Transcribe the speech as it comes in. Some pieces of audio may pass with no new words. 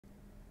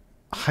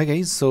Hi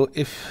guys, so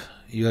if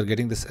you are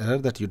getting this error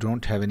that you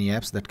don't have any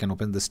apps that can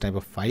open this type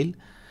of file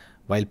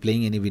while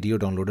playing any video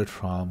downloaded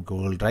from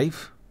Google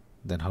Drive,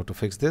 then how to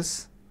fix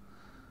this?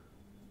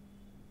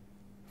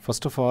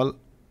 First of all,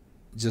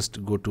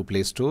 just go to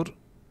Play Store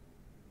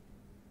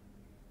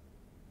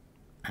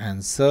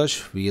and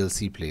search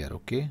VLC player.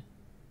 Okay,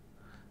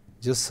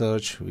 just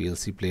search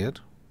VLC player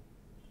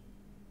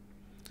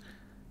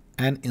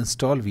and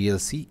install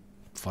VLC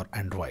for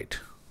Android.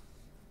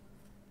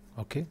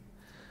 Okay,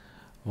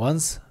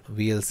 once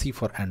VLC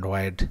for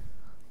Android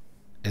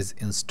is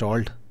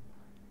installed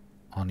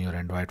on your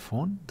Android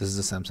phone, this is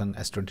the Samsung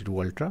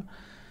S22 Ultra,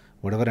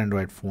 whatever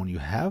Android phone you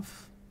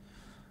have,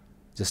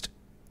 just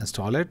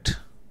install it.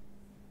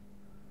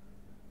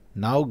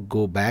 Now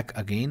go back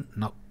again.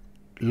 Now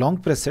long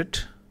press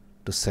it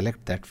to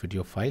select that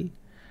video file.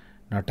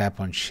 Now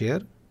tap on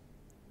share.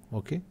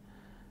 Okay,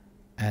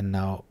 and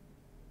now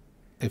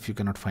if you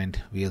cannot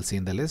find VLC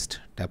in the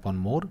list, tap on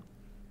more,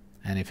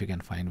 and if you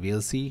can find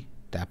VLC,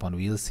 tap on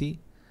VLC,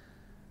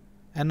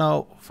 and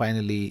now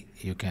finally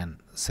you can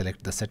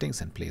select the settings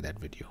and play that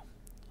video.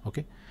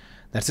 Okay,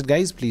 that's it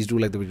guys. Please do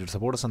like the video to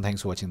support us, and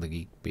thanks for watching the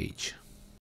Geek page.